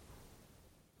terrible?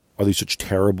 Are they such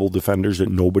terrible defenders that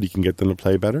nobody can get them to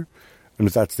play better? And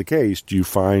if that's the case, do you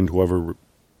find whoever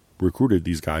recruited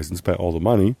these guys and spent all the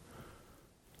money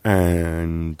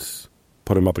and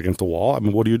put them up against the wall? I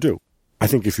mean, what do you do? I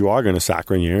think if you are going to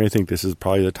sack Ranieri, I think this is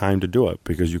probably the time to do it,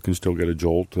 because you can still get a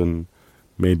jolt and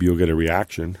maybe you'll get a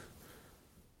reaction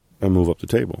and move up the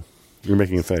table. You're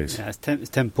making a face. Yeah, it's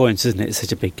 10 points, isn't it? It's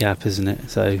such a big gap, isn't it?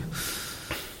 So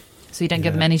you don't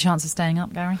give them any chance of staying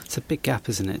up, Gary? It's a big gap,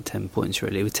 isn't it? 10 points,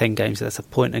 really. With 10 games, that's a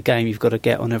point a game you've got to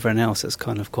get on everyone else. That's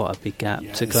kind of quite a big gap.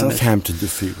 Yeah, to the kind Southampton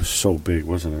defeat was so big,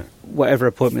 wasn't it? Whatever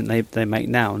appointment they make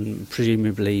now, and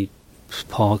presumably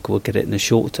Park will get it in the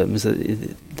short term, is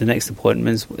that the next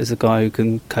appointment is a guy who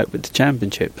can cope with the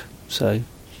Championship. So,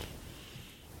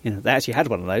 they actually had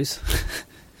one of those.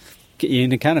 Get you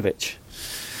Nikanovic.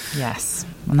 Yes,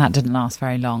 and that didn't last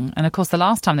very long. And of course, the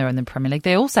last time they were in the Premier League,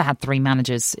 they also had 3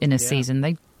 managers in a season.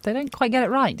 They don't quite get it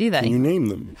right, do they? Can you name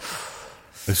them?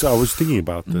 So I was thinking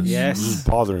about this. Yes. This is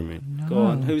bothering me. No. Go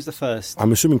on, who's the first?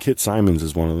 I'm assuming Kit Simons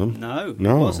is one of them. No, it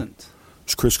wasn't.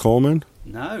 It's Chris Coleman?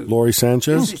 No. Laurie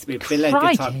Sanchez? This is to be a Bill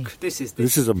Edgar type. This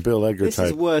is a Bill Edgar this type.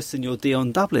 This is worse than your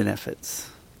Dion Dublin efforts.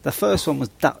 The first one was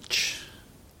Dutch.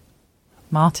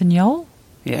 Martin Jol?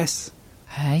 Yes.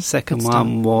 Hey, second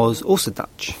one was also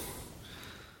Dutch.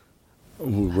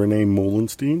 Renee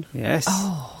Molenstein? Yes.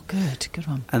 Oh, good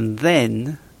one. And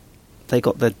then they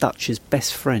got the Dutch's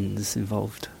best friends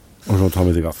involved. Oh, don't tell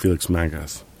me they got Felix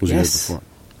Magath. Was he here before?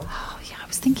 Oh, yeah, I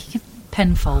was thinking of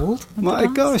Penfold. My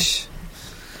gosh.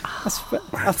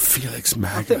 Felix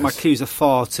Magath. I think my clues are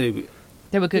far too...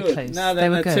 They were good clues. No, they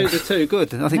were good. They're too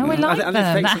good. I think no, we like them.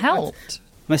 That helped.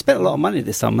 They spent a lot of money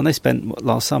this summer. They spent,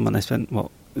 last summer, they spent,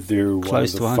 They're one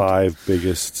of the 5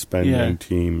 biggest spending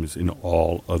teams in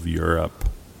all of Europe.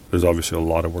 There's obviously a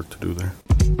lot of work to do there.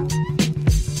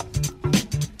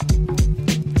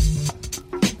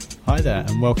 Hi there,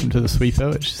 and welcome to The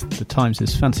Sweeper, which is the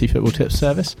Times' fantasy football tips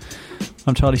service.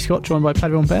 I'm Charlie Scott, joined by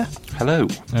Paddy Bear. Hello.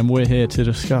 And we're here to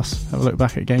have a look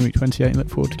back at Game Week 28 and look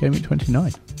forward to Game Week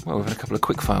 29. Well, we've had a couple of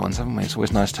quick-fire ones, haven't we? It's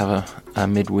always nice to have a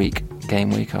midweek game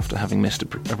week after having missed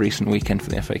a recent weekend for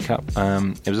the FA Cup.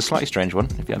 It was a slightly strange one.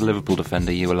 If you had a Liverpool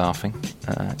defender, you were laughing.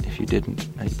 If you didn't,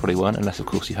 you probably weren't, unless, of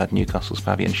course, you had Newcastle's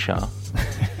Fabian Schär.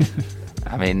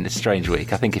 I mean, it's a strange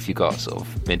week. I think if you got sort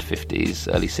of mid-50s,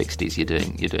 early 60s,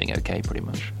 you're doing okay, pretty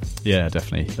much. Yeah,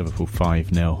 definitely. Liverpool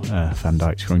 5-0. Van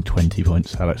Dijk scoring 20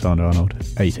 points. Alexander-Arnold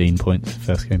 18 points.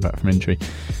 First game back from injury.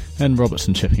 And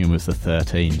Robertson chipping in with the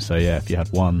 13. So yeah, if you had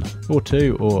 1 or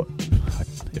 2, or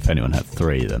if anyone had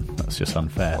 3, then that's just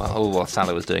unfair. Well,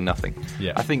 Salah was doing nothing.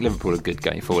 Yeah. I think Liverpool are good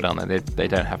going forward, aren't they? They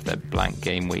don't have their blank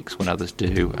game weeks when others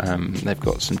do. They've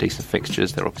got some decent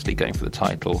fixtures. They're obviously going for the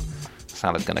title.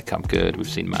 Salah's going to come good. We've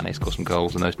seen Mane score some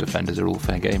goals, and those defenders are all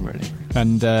fair game, really.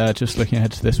 And just looking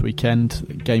ahead to this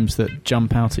weekend, games that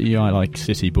jump out at you, I like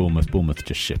City, Bournemouth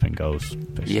just shipping goals.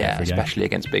 Yeah, especially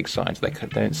against big sides. They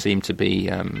don't seem to be.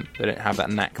 They don't have that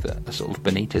knack that a sort of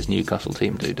Benitez Newcastle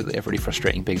team do they? Have really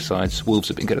frustrating big sides. Wolves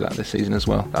have been good at that this season as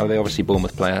well. They obviously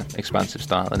Bournemouth play an expansive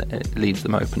style, and it leaves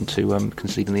them open to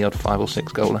conceding the odd 5 or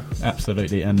 6 goaler.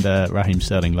 Absolutely, and Raheem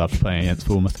Sterling loves playing against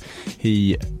Bournemouth.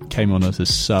 He came on as a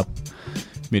sub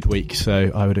midweek,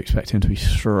 so I would expect him to be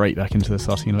straight back into the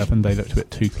starting 11. They looked a bit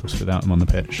toothless without him on the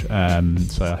pitch,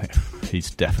 so I think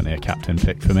he's definitely a captain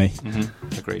pick for me.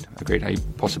 Mm-hmm. Agreed.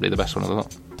 Possibly the best one of the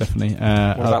lot. Definitely.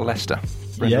 What about Leicester?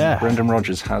 Brendan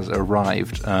Rodgers has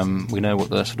arrived. We know what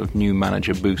the sort of new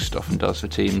manager boost often does for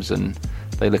teams, and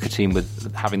they look a team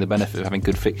with having the benefit of having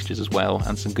good fixtures as well,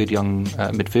 and some good young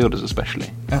midfielders especially.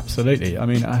 Absolutely. I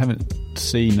mean, I haven't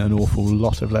seen an awful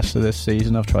lot of Leicester this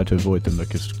season. I've tried to avoid them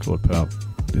because Claude Puel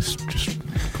is just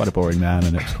quite a boring man,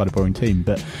 and it's quite a boring team.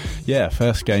 But yeah,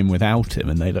 first game without him,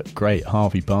 and they look great.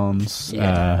 Harvey Barnes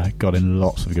got in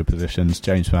lots of good positions.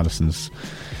 James Maddison's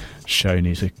shown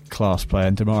he's a class player,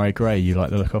 and Demarai Gray you like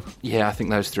the look of? Yeah, I think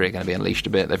those three are going to be unleashed a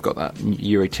bit. They've got that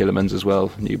Yuri Tillemans as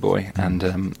well, new boy, and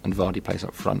Vardy plays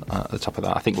up front at the top of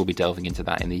that. I think we'll be delving into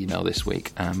that in the email this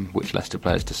week, which Leicester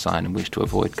players to sign and which to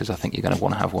avoid, because I think you're going to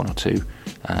want to have one or two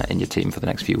in your team for the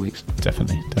next few weeks.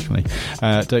 Definitely.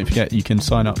 Don't forget, you can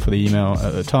sign up for the email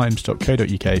at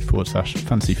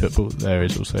thetimes.co.uk/fantasyfootball. There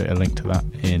is also a link to that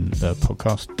in the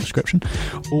podcast description,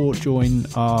 or join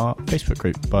our Facebook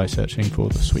group by searching for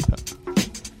The Sweeper.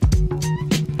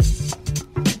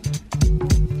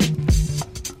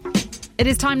 It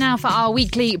is time now for our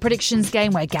weekly predictions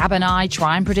game, where Gab and I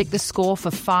try and predict the score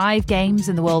for 5 games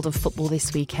in the world of football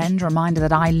this weekend. Reminder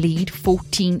that I lead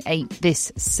 14-8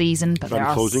 this season. But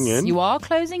I'm closing in. You are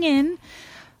closing in.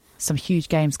 Some huge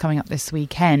games coming up this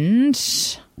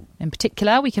weekend. In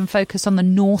particular, we can focus on the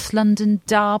North London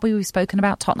derby. We've spoken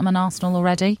about Tottenham and Arsenal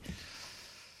already.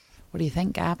 What do you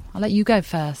think, Gab? I'll let you go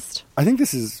first. I think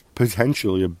this is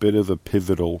potentially a bit of a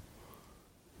pivotal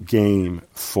game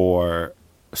for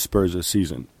Spurs this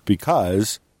season,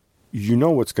 because you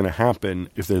know what's going to happen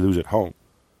if they lose at home.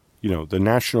 You know, the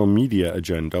national media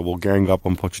agenda will gang up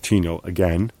on Pochettino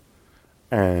again,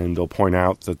 and they'll point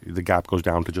out that the gap goes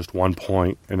down to just 1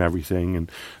 point and everything, and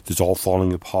it's all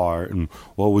falling apart, and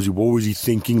what was he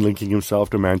thinking, linking himself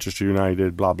to Manchester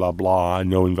United, blah, blah, blah, and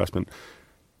no investment.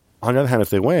 On the other hand, if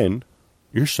they win,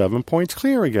 you're 7 points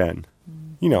clear again.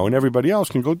 You know, and everybody else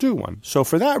can go do one. So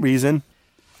for that reason,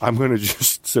 I'm going to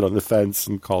just sit on the fence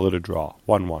and call it a draw,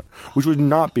 1-1, which would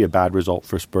not be a bad result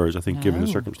for Spurs, I think, given the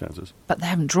circumstances. But they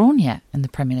haven't drawn yet in the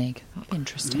Premier League. That'll be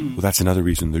interesting. Well, that's another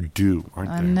reason they're due,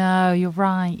 aren't they? No, you're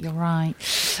right.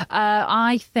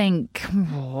 I think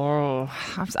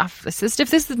this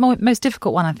is the most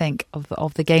difficult one, I think,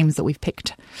 of the games that we've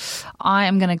picked. I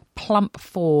am going to plump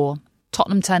for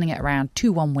Tottenham turning it around,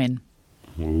 2-1 win.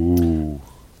 Ooh.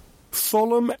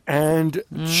 Fulham and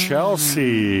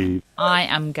Chelsea. I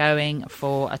am going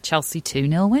for a Chelsea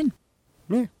 2-0 win.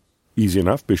 Yeah. Easy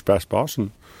enough. Bish, bash, boss.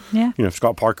 And, yeah. You know, if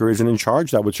Scott Parker isn't in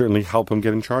charge, that would certainly help him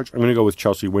get in charge. I'm going to go with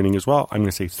Chelsea winning as well. I'm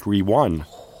going to say 3-1.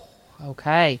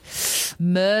 Okay.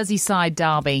 Merseyside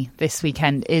derby this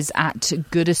weekend is at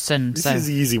Goodison. This is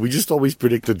easy. We just always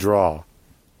predict a draw,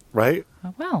 right?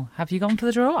 Well, have you gone for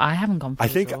the draw? I haven't gone for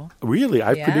the draw. Really,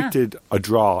 I've predicted a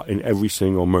draw in every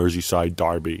single Merseyside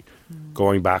derby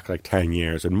going back like 10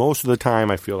 years. And most of the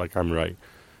time, I feel like I'm right.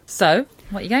 So,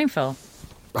 what are you going for?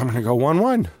 I'm going to go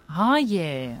 1-1. Are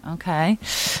you? Okay.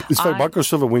 It's like Marco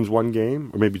Silva wins one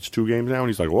game, or maybe it's 2 games now, and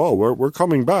he's like, whoa, we're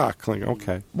coming back. Like,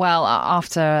 okay. Well,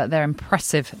 after their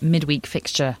impressive midweek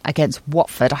fixture against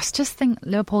Watford, I just think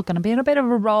Liverpool are going to be in a bit of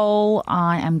a roll.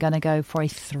 I am going to go for a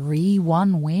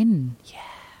 3-1 win.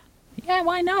 Yeah,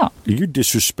 why not? You're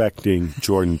disrespecting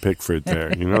Jordan Pickford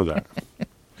there. You know that.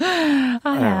 I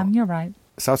am, you're right.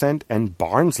 Southend and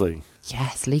Barnsley.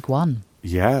 Yes, League One.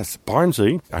 Yes,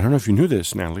 Barnsley, I don't know if you knew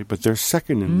this, Natalie, but they're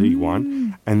second in League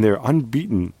One, and they're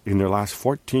unbeaten in their last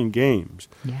 14 games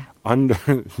under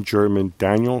German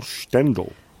Daniel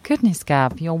Stendel. Goodness,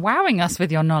 Gab, you're wowing us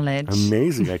with your knowledge.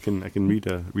 Amazing. I can read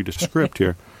a script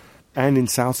here. And in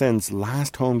Southend's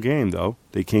last home game, though,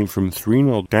 they came from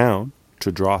 3-0 down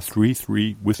to draw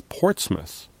 3-3 with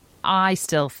Portsmouth. I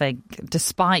still think,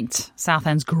 despite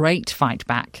Southend's great fight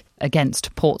back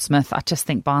against Portsmouth, I just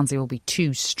think Barnsley will be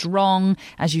too strong.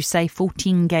 As you say,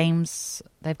 14 games,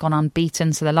 they've gone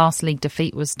unbeaten, so their last league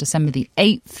defeat was December the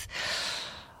 8th.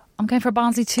 I'm going for a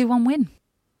Barnsley 2-1 win.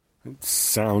 It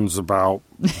sounds about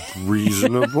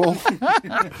reasonable.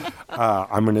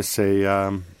 I'm going to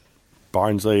say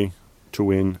Barnsley to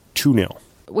win 2-0.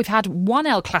 We've had one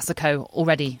El Clasico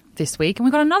already this week, and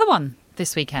we've got another one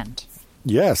this weekend.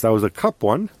 Yes, that was a cup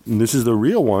one, and this is the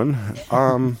real one.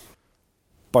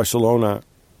 Barcelona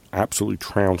absolutely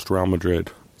trounced Real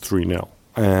Madrid 3-0.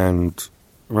 And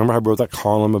remember I wrote that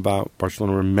column about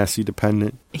Barcelona were Messi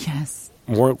dependent? Yes.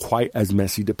 Weren't quite as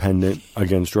Messi dependent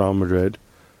against Real Madrid.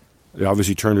 They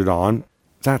obviously turned it on.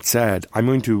 That said, I'm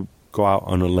going to go out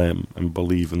on a limb and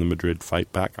believe in the Madrid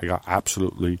fight back. I got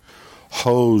absolutely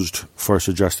hosed for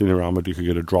suggesting that Real Madrid could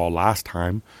get a draw last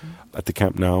time at the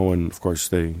Camp Nou, and of course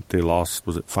they lost,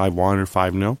 was it 5-1 or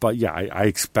 5-0? But yeah, I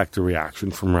expect a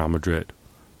reaction from Real Madrid.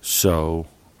 So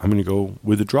I'm going to go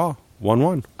with a draw,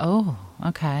 1-1. Oh,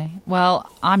 okay. Well,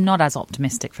 I'm not as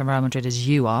optimistic for Real Madrid as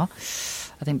you are.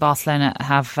 I think Barcelona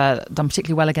have done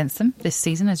particularly well against them this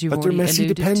season, as you've already alluded to.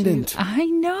 But they're Messi dependent. I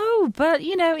know, but,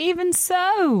 even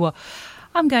so,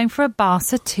 I'm going for a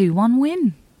Barca 2-1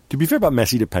 win. To be fair about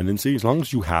Messi dependency, as long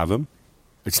as you have him,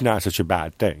 it's not such a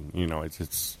bad thing.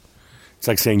 It's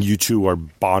like saying you two are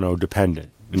Bono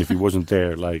dependent. And if he wasn't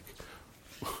there,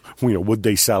 would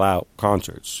they sell out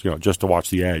concerts, just to watch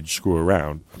The Edge screw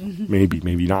around? Maybe,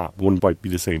 maybe not. Wouldn't quite be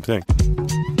the same thing.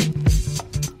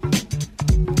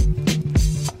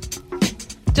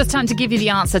 Just time to give you the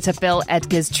answer to Bill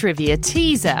Edgar's trivia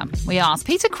teaser. We asked,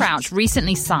 Peter Crouch,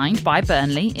 recently signed by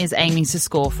Burnley, is aiming to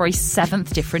score for a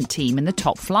 7th different team in the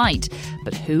top flight.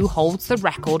 But who holds the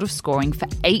record of scoring for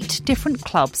 8 different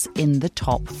clubs in the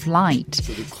top flight?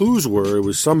 So the clues were it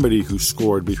was somebody who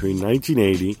scored between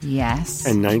 1980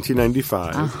 and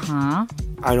 1995. Uh-huh.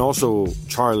 And also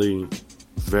Charlie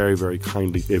very, very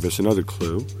kindly gave us another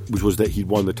clue, which was that he'd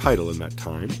won the title in that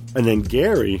time. And then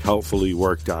Gary helpfully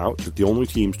worked out that the only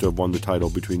teams to have won the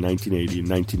title between 1980 and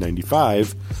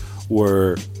 1995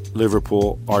 were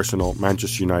Liverpool, Arsenal,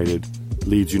 Manchester United,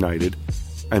 Leeds United,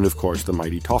 and of course the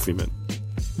mighty Toffeemen.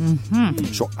 Mm-hmm.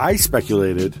 So I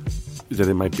speculated that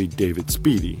it might be David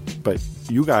Speedy, but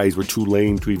you guys were too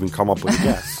lame to even come up with a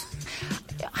guess.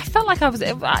 I felt like I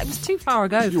was too far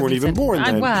ago. You weren't even born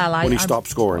then when he stopped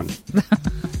scoring.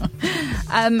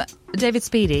 David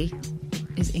Speedy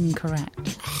is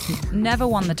incorrect. Never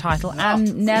won the title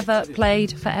and never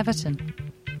played for Everton.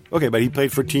 Okay, but he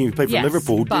played for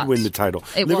Liverpool, who did win the title.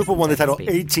 Liverpool won the title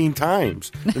 18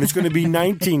 times, and it's going to be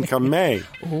 19 come May.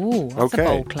 Oh, that's a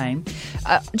bold claim. Do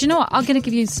you know what? I'm going to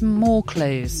give you some more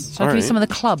clues. So I'll give you some of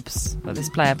the clubs that this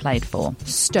player played for.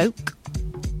 Stoke,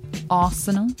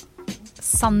 Arsenal,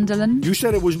 Sunderland. You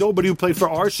said it was nobody who played for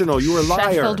Arsenal. You were a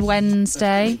liar. Sheffield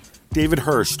Wednesday. David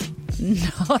Hurst.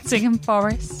 Nottingham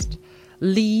Forest.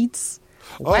 Leeds.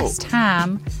 West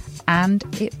Ham. And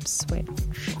Ipswich.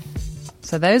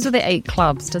 So those are the 8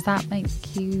 clubs. Does that make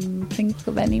you think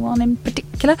of anyone in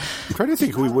particular? I'm trying to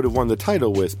think who we would have won the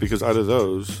title with, because out of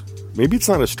those, maybe it's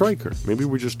not a striker. Maybe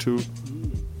we're just too...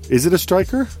 Is it a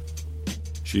striker?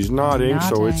 She's nodding,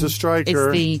 so it's a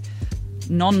striker. It's the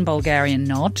non-Bulgarian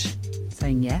nod,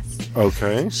 saying yes.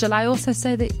 Okay. Shall I also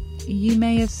say that you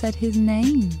may have said his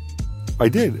name? I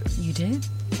did. You did?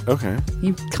 Okay.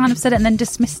 You kind of said it and then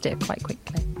dismissed it quite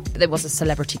quickly. But there was a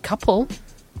celebrity couple.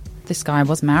 This guy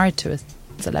was married to a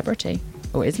celebrity,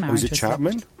 or is married to a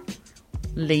Chapman?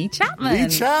 Lee Chapman. Lee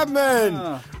Chapman!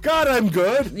 Oh. God, I'm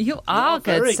good. You are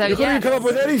good. So you couldn't come up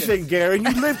with anything, Gary.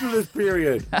 You lived through this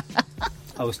period.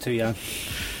 I was too young.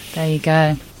 There you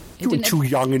go. You were too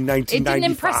young in 1995. It didn't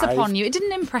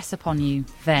impress upon you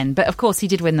then. But of course, he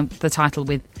did win the title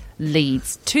with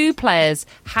Leeds. 2 players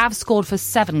have scored for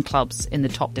 7 clubs in the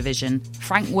top division: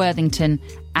 Frank Worthington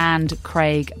and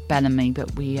Craig Bellamy.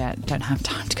 But we don't have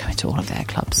time to go into all of their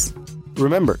clubs.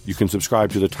 Remember, you can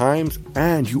subscribe to The Times,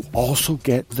 and you also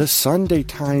get the Sunday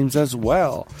Times as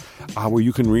well, where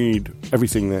you can read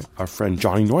everything that our friend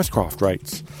Johnny Northcroft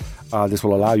writes. This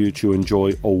will allow you to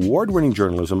enjoy award-winning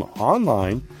journalism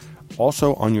online,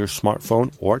 also on your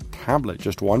smartphone or tablet.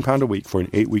 Just £1 a week for an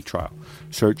 8-week trial.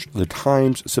 Search The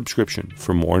Times subscription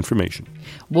for more information.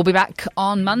 We'll be back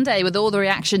on Monday with all the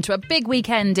reaction to a big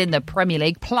weekend in the Premier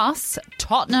League. Plus,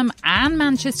 Tottenham and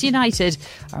Manchester United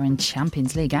are in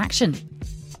Champions League action.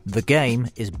 The Game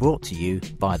is brought to you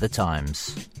by The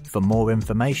Times. For more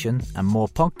information and more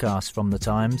podcasts from The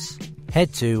Times,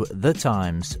 head to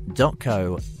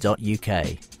thetimes.co.uk.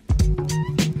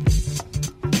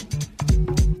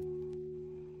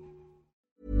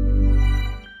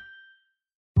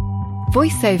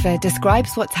 VoiceOver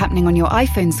describes what's happening on your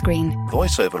iPhone screen.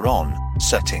 VoiceOver on,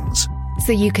 settings.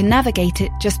 So you can navigate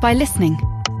it just by listening.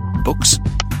 Books,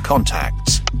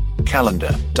 contacts,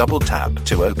 calendar, double tap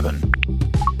to open.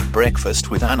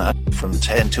 Breakfast with Anna from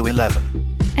 10 to 11.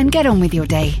 And get on with your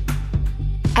day.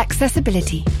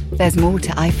 Accessibility. There's more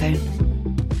to iPhone.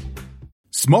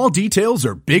 Small details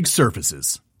are big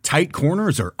surfaces. Tight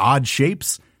corners are odd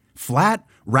shapes. Flat,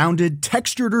 rounded,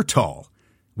 textured, or tall.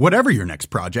 Whatever your next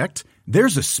project,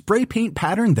 there's a spray paint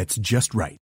pattern that's just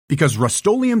right. Because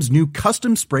Rust-Oleum's new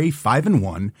Custom Spray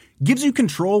 5-in-1 gives you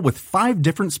control with 5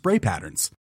 different spray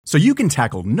patterns. So you can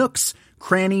tackle nooks,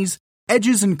 crannies,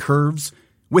 edges, and curves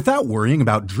without worrying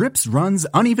about drips, runs,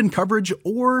 uneven coverage,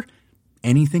 or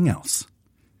anything else.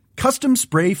 Custom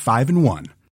Spray 5-in-1.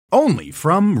 Only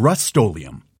from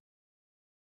Rust-Oleum.